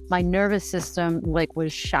 My nervous system like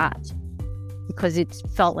was shot because it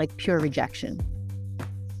felt like pure rejection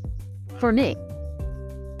for me.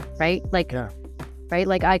 Right? Like, yeah. Right?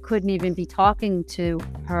 Like I couldn't even be talking to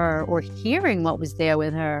her or hearing what was there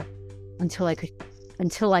with her until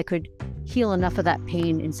I could heal enough of that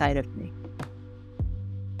pain inside of me.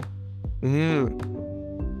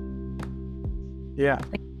 Yeah.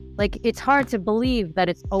 Like it's hard to believe that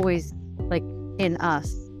it's always like in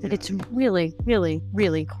us. Like, it's really, really,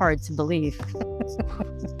 really hard to believe.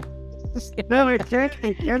 No, it can't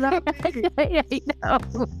be. You're not. I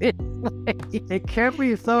know. It can't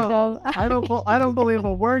be so. I don't believe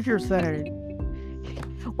a word you're saying.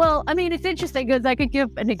 Well, I mean, it's interesting because I could give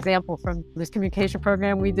an example from this communication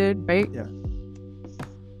program we did, right? Yeah.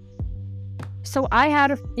 So I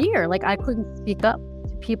had a fear, like I couldn't speak up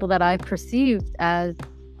to people that I perceived as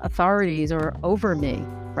authorities or over me,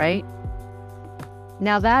 right?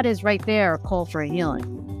 Now that is right there a call for healing.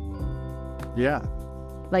 Yeah.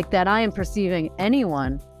 Like that I am perceiving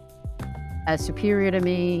anyone as superior to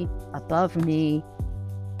me, above me,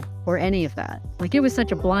 or any of that. Like it was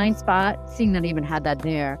such a blind spot, seeing that I even had that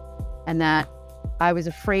there, and that I was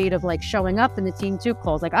afraid of like showing up in the Team 2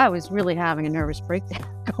 calls. Like I was really having a nervous breakdown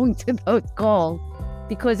going to those calls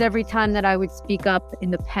because every time that I would speak up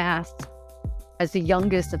in the past as the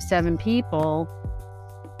youngest of 7 people,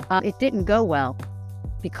 it didn't go well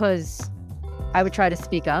because I would try to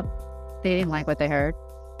speak up. They didn't like what they heard.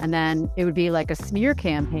 And then it would be like a smear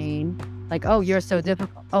campaign. Like, oh, you're so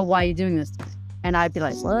difficult. Oh, why are you doing this? And I'd be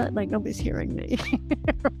like, what? Like, nobody's hearing me.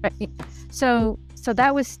 Right? So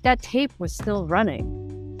that tape was still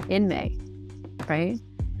running in May, right?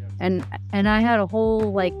 And I had a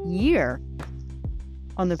whole like year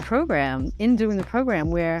on the program, in doing the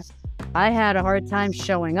program, where I had a hard time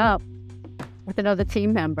showing up with another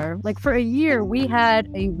team member. Like for a year, we had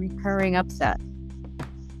a recurring upset.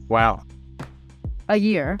 Wow. A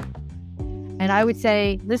year. And I would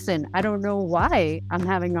say, listen, I don't know why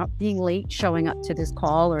I'm being late showing up to this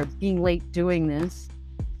call or being late doing this.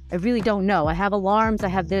 I really don't know. I have alarms, I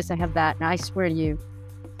have this, I have that. And I swear to you,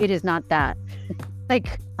 it is not that.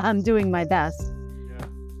 Like, I'm doing my best. Yeah.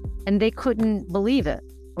 And they couldn't believe it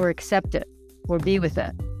or accept it or be with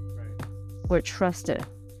it, right, or trust it.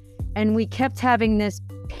 And we kept having this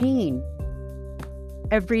pain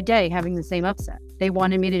every day, having the same upset. They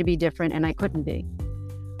wanted me to be different and I couldn't be.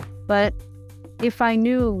 But if I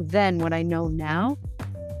knew then what I know now,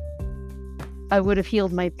 I would have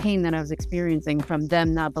healed my pain that I was experiencing from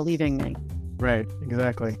them not believing me. Right,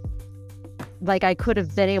 exactly. Like I could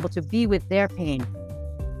have been able to be with their pain.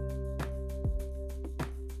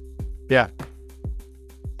 Yeah.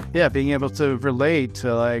 Yeah, being able to relate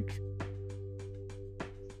to like,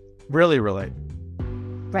 really relate.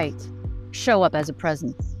 Right. Show up as a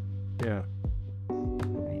presence. Yeah.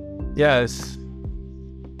 Yeah,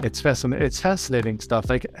 it's fascinating. It's fascinating stuff.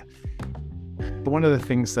 Like one of the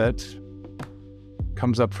things that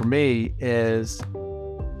comes up for me is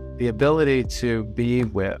the ability to be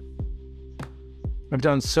with. I've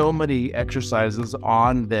done so many exercises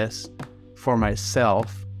on this for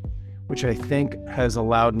myself, which I think has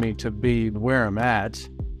allowed me to be where I'm at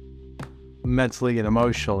mentally and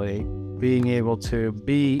emotionally, being able to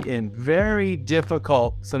be in very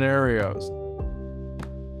difficult scenarios.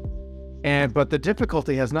 But the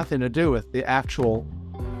difficulty has nothing to do with the actual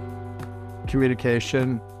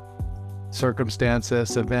communication,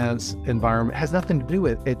 circumstances, events, environment. It has nothing to do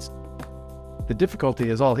with it. The difficulty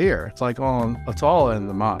is all here. It's like it's all in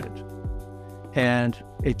the mind. And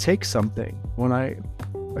it takes something. When I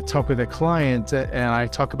talk with a client and I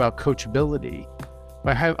talk about coachability,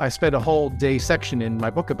 I spent a whole day section in my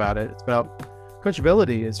book about it. It's about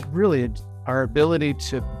coachability is really our ability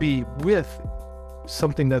to be with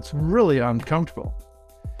something that's really uncomfortable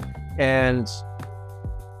and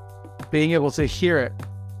being able to hear it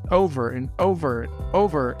over and over and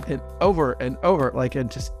over and over and over, like,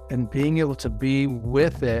 and being able to be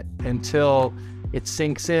with it until it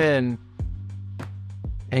sinks in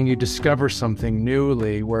and you discover something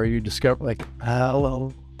newly, where you discover like,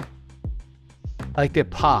 hello, like the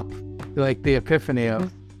pop, like the epiphany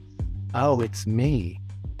of, oh, it's me.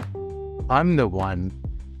 I'm the one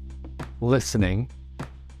listening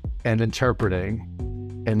and interpreting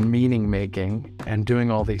and meaning making and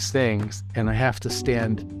doing all these things. And I have to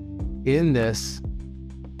stand in this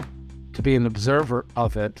to be an observer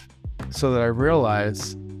of it so that I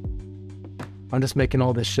realize I'm just making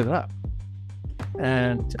all this shit up.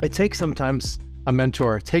 And it takes sometimes a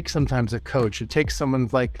mentor, it takes sometimes a coach, it takes someone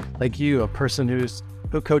like you, a person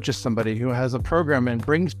who coaches somebody, who has a program and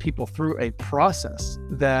brings people through a process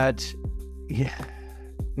that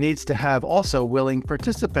needs to have also willing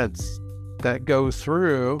participants that go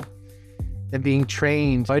through and being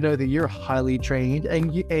trained. I know that you're highly trained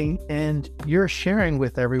and you're sharing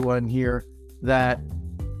with everyone here that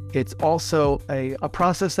it's also a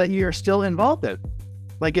process that you're still involved in.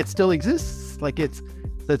 Like it still exists. Like it's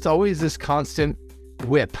always this constant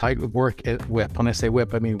whip. I work at whip. When I say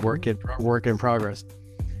whip, I mean work in progress.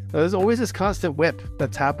 There's always this constant whip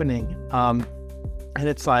that's happening. And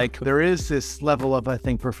it's like, there is this level of, I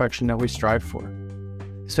think, perfection that we strive for,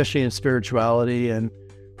 especially in spirituality and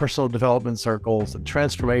personal development circles and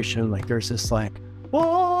transformation. Like there's this like,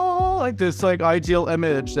 whoa, like this like ideal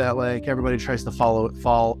image that like everybody tries to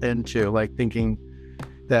fall into, like thinking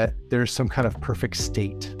that there's some kind of perfect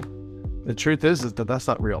state. The truth is that that's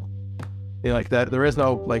not real. Like that, there is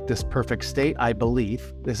no like this perfect state. I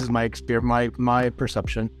believe, this is my experience, my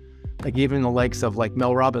perception. Like even the likes of like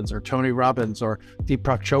Mel Robbins or Tony Robbins or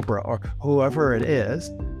Deepak Chopra or whoever it is,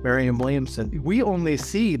 Marianne Williamson, we only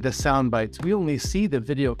see the sound bites. We only see the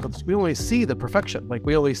video clips. We only see the perfection. Like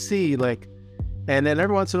we only see like, and then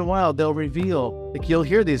every once in a while they'll reveal, like you'll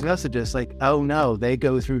hear these messages like, oh no, they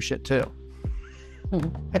go through shit too.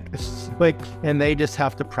 Like, and they just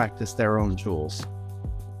have to practice their own tools.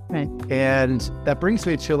 Right. And that brings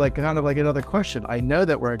me to like kind of like another question. I know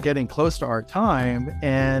that we're getting close to our time,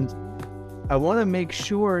 and I want to make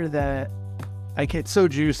sure that I get so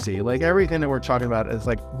juicy. Like everything that we're talking about is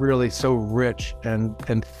like really so rich and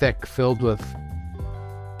thick, filled with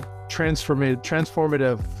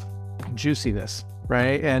transformative juiciness.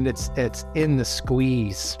 right? And it's in the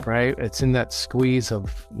squeeze, right? It's in that squeeze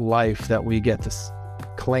of life that we get to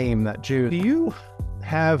claim that juice. Do you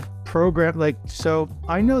have so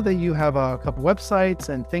I know that you have a couple websites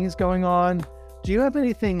and things going on. Do you have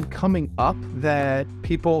anything coming up that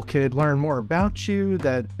people could learn more about you?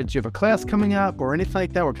 Do you have a class coming up or anything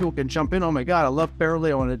like that where people can jump in? Oh my God, I love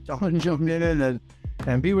Beverly. I want to jump in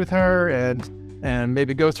and be with her and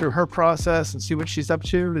maybe go through her process and see what she's up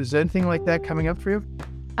to. Is there anything like that coming up for you?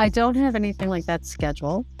 I don't have anything like that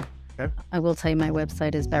scheduled. Okay. I will tell you my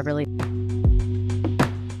website is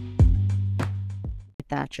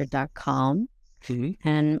Thatcher.com. Mm-hmm.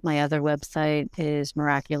 And my other website is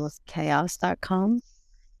miraculouschaos.com.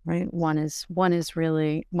 Right. One is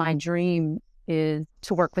really my dream is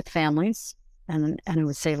to work with families. And I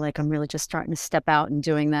would say like I'm really just starting to step out and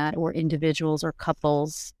doing that, or individuals or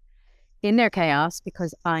couples in their chaos,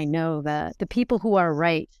 because I know that the people who are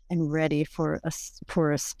right and ready for a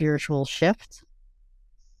spiritual shift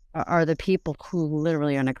are the people who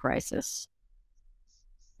literally are in a crisis.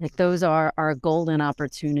 Like those are our golden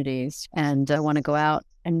opportunities. And I want to go out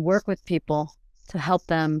and work with people to help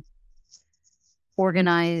them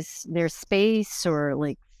organize their space or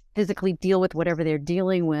like physically deal with whatever they're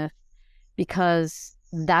dealing with, because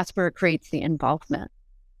that's where it creates the involvement.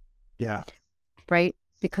 Yeah. Right?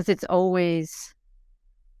 Because it's always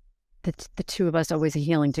the two of us always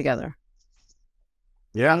healing together.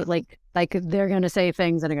 Yeah. Like they're going to say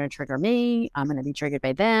things that are going to trigger me. I'm going to be triggered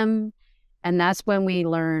by them. And that's when we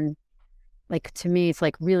learn, like, to me, it's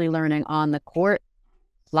like really learning on the court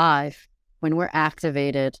live when we're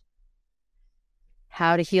activated,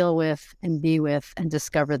 how to heal with and be with and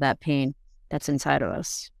discover that pain that's inside of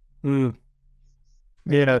us. Mm.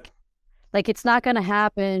 Yeah. Like, it's not going to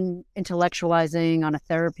happen intellectualizing on a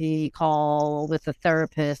therapy call with a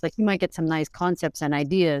therapist. Like, you might get some nice concepts and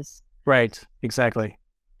ideas. Right. Exactly.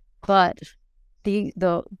 But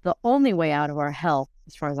the only way out of our hell,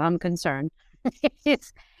 as far as I'm concerned,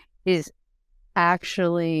 is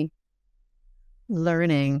actually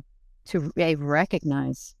learning to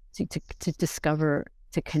recognize, to discover,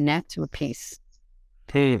 to connect to a piece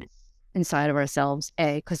inside of ourselves,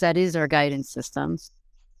 because that is our guidance system,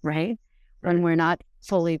 right? When we're not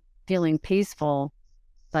fully feeling peaceful,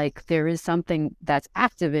 like there is something that's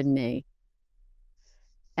active in me,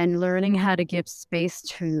 and learning how to give space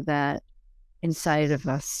to that inside of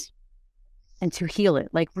us and to heal it,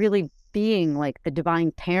 like really being like the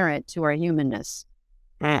divine parent to our humanness.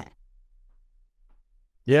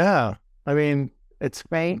 Yeah. I mean, it's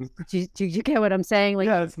right. Do you get what I'm saying? Like,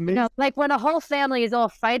 yeah, it's like when a whole family is all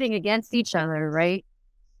fighting against each other, right?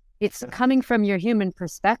 It's coming from your human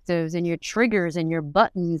perspectives and your triggers and your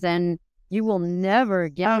buttons, and you will never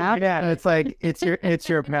get out. Yeah, it's like it's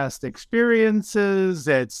your past experiences.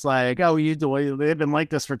 It's like, oh, you've been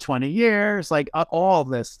like this for 20 years. Like all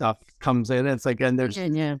this stuff comes in. It's like, and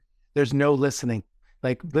there's no listening.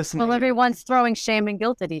 Like listening. Well, everyone's throwing shame and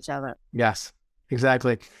guilt at each other. Yes,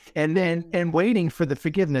 exactly. And waiting for the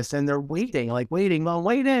forgiveness, and they're waiting. Well,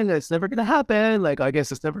 waiting. It's never gonna happen. Like, I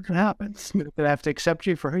guess it's never gonna happen. They have to accept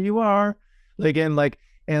you for who you are.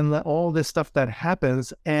 And all this stuff that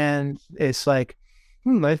happens, and it's like,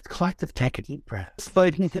 let's collective take a deep breath. It's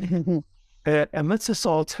like, and let's just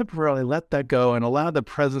all temporarily let that go and allow the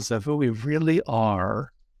presence of who we really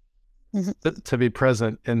are to be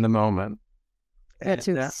present in the moment.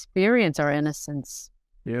 To experience our innocence.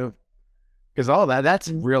 Yeah. Because all that's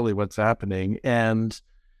really what's happening,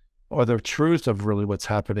 or the truth of really what's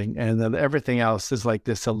happening. And then everything else is like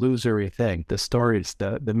this illusory thing, the stories,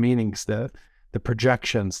 the meanings, the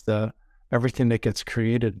projections, everything that gets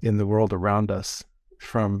created in the world around us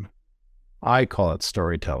from, I call it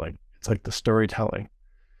storytelling. It's like the storytelling.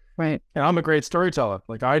 Right. And I'm a great storyteller.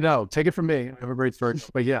 Like, I know, take it from me. I'm a great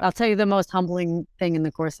storyteller. But yeah. I'll tell you the most humbling thing in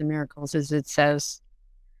the Course in Miracles is it says,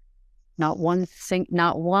 not one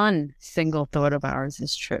single thought of ours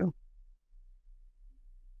is true.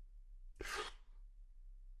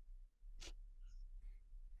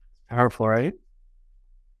 Powerful, right?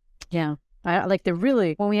 Yeah. I like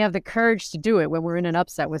when we have the courage to do it, when we're in an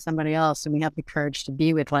upset with somebody else and we have the courage to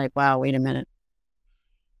be with like, wow, wait a minute.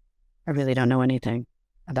 I really don't know anything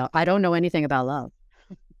about love.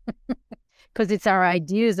 Because it's our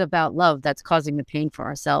ideas about love that's causing the pain for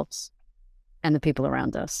ourselves and the people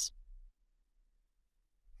around us.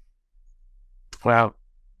 Wow.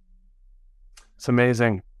 It's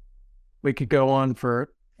amazing. We could go on for...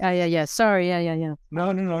 Yeah. Sorry. Yeah.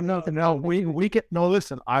 No. We get... No,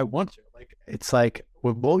 listen, I want to. Like, it's like,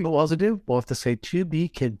 what we'll also do, we'll have to say to be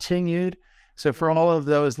continued. So for all of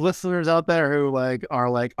those listeners out there who are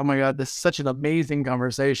like, oh my God, this is such an amazing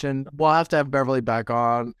conversation. We'll have to have Beverly back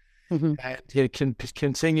on and to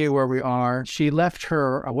continue where we are. She left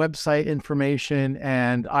her website information,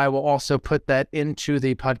 and I will also put that into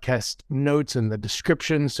the podcast notes and the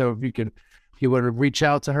description. So if you want to reach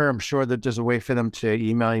out to her, I'm sure that there's a way for them to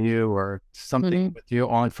email you or something with you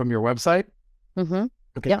from your website. Okay,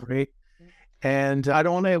 great. And I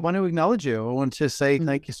don't want to acknowledge you. I want to say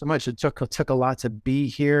thank you so much. It took a lot to be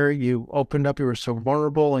here. You opened up. You were so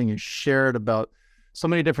vulnerable, and you shared about so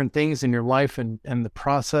many different things in your life and the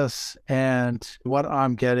process. And what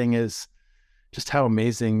I'm getting is just how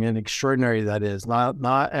amazing and extraordinary that is.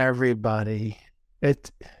 Not everybody.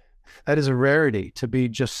 That is a rarity to be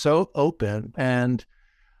just so open. And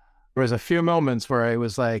there was a few moments where I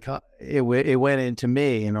was like, it went into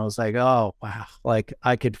me, and I was like, oh wow, like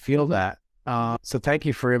I could feel that. So thank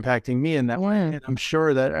you for impacting me in that way. And I'm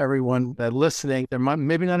sure that everyone that listening,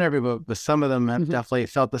 maybe not everyone, but some of them have definitely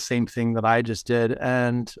felt the same thing that I just did.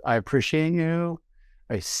 And I appreciate you.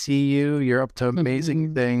 I see you. You're up to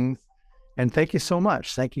amazing things. And thank you so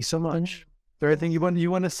much. Thank you so much. Is there anything you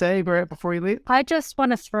want to say right before you leave? I just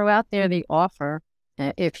want to throw out there the offer,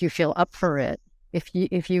 if you feel up for it. If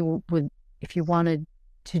you wanted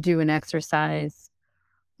to do an exercise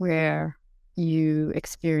where you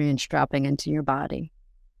experience dropping into your body.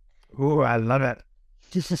 Ooh, I love it.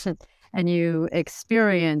 And you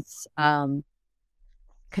experience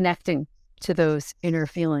connecting to those inner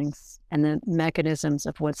feelings and the mechanisms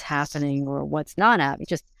of what's happening or what's not happening,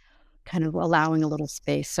 just kind of allowing a little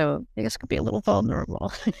space. So I guess it could be a little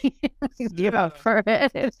vulnerable. If you're up for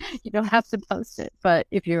it, you don't have to post it. But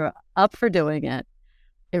if you're up for doing it,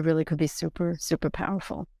 it really could be super, super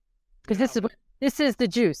powerful. Because this is the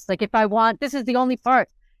juice. Like this is the only part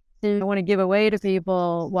that I want to give away to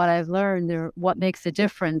people what I've learned or what makes a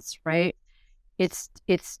difference, right? It's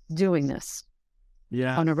doing this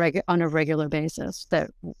on a regular basis,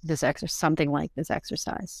 something like this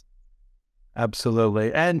exercise.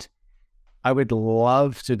 Absolutely. And I would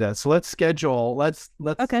love to do that. So let's set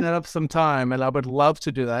up some time, and I would love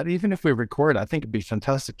to do that. Even if we record, I think it'd be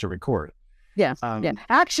fantastic to record. Yeah.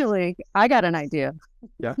 Actually, I got an idea.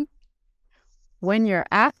 Yeah. When you're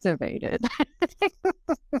activated,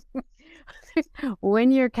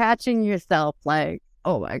 when you're catching yourself like,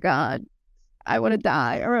 oh my God, I want to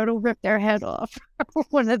die, or it'll rip their head off.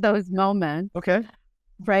 One of those moments. Okay.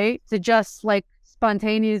 Right? To just like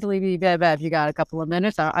spontaneously be, if you got a couple of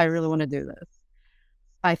minutes, I really want to do this.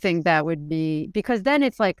 I think that would be, because then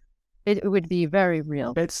it's like, it would be very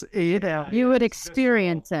real. You would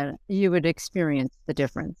experience it. You would experience the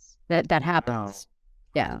difference that happens.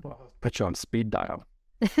 Yeah. Put you on speed dial.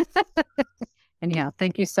 And yeah,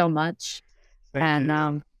 thank you so much. And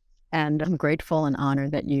I'm grateful and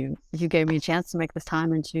honored that you gave me a chance to make this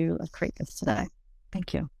time and to create this today.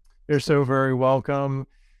 Thank you. You're so very welcome.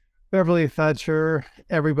 Beverly Thatcher,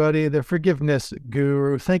 everybody, the forgiveness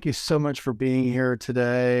guru. Thank you so much for being here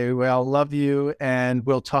today. Well, love you, and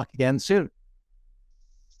we'll talk again soon.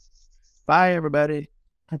 Bye, everybody.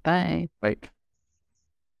 Bye-bye. Bye.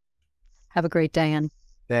 Have a great day, Ann.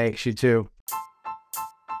 Thanks, you too.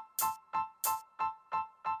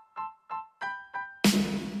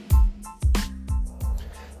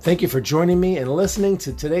 Thank you for joining me and listening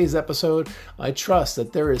to today's episode. I trust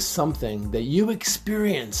that there is something that you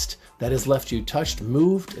experienced that has left you touched,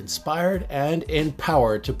 moved, inspired, and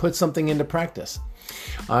empowered to put something into practice.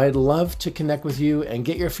 I'd love to connect with you and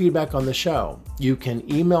get your feedback on the show. You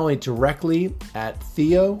can email me directly at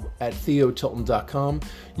theo@theotilton.com.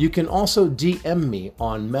 You can also DM me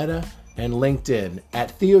on Meta and LinkedIn at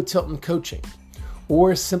Theo Tilton Coaching,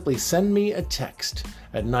 or simply send me a text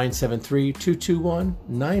at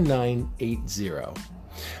 973-221-9980.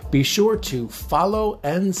 Be sure to follow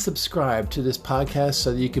and subscribe to this podcast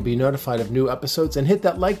so that you can be notified of new episodes, and hit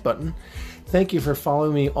that like button. Thank you for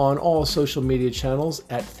following me on all social media channels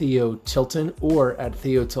at Theo Tilton or at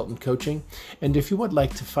Theo Tilton Coaching. And if you would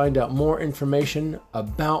like to find out more information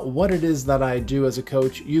about what it is that I do as a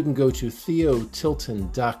coach, you can go to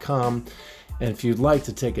theotilton.com. And if you'd like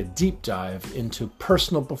to take a deep dive into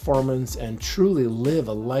personal performance and truly live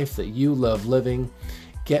a life that you love living,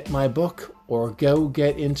 get my book or go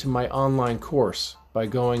get into my online course by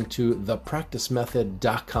going to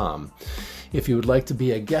thepracticemethod.com. If you would like to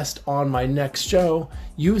be a guest on my next show,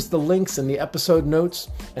 use the links in the episode notes.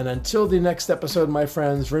 And until the next episode, my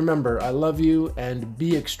friends, remember, I love you and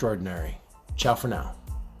be extraordinary. Ciao for now.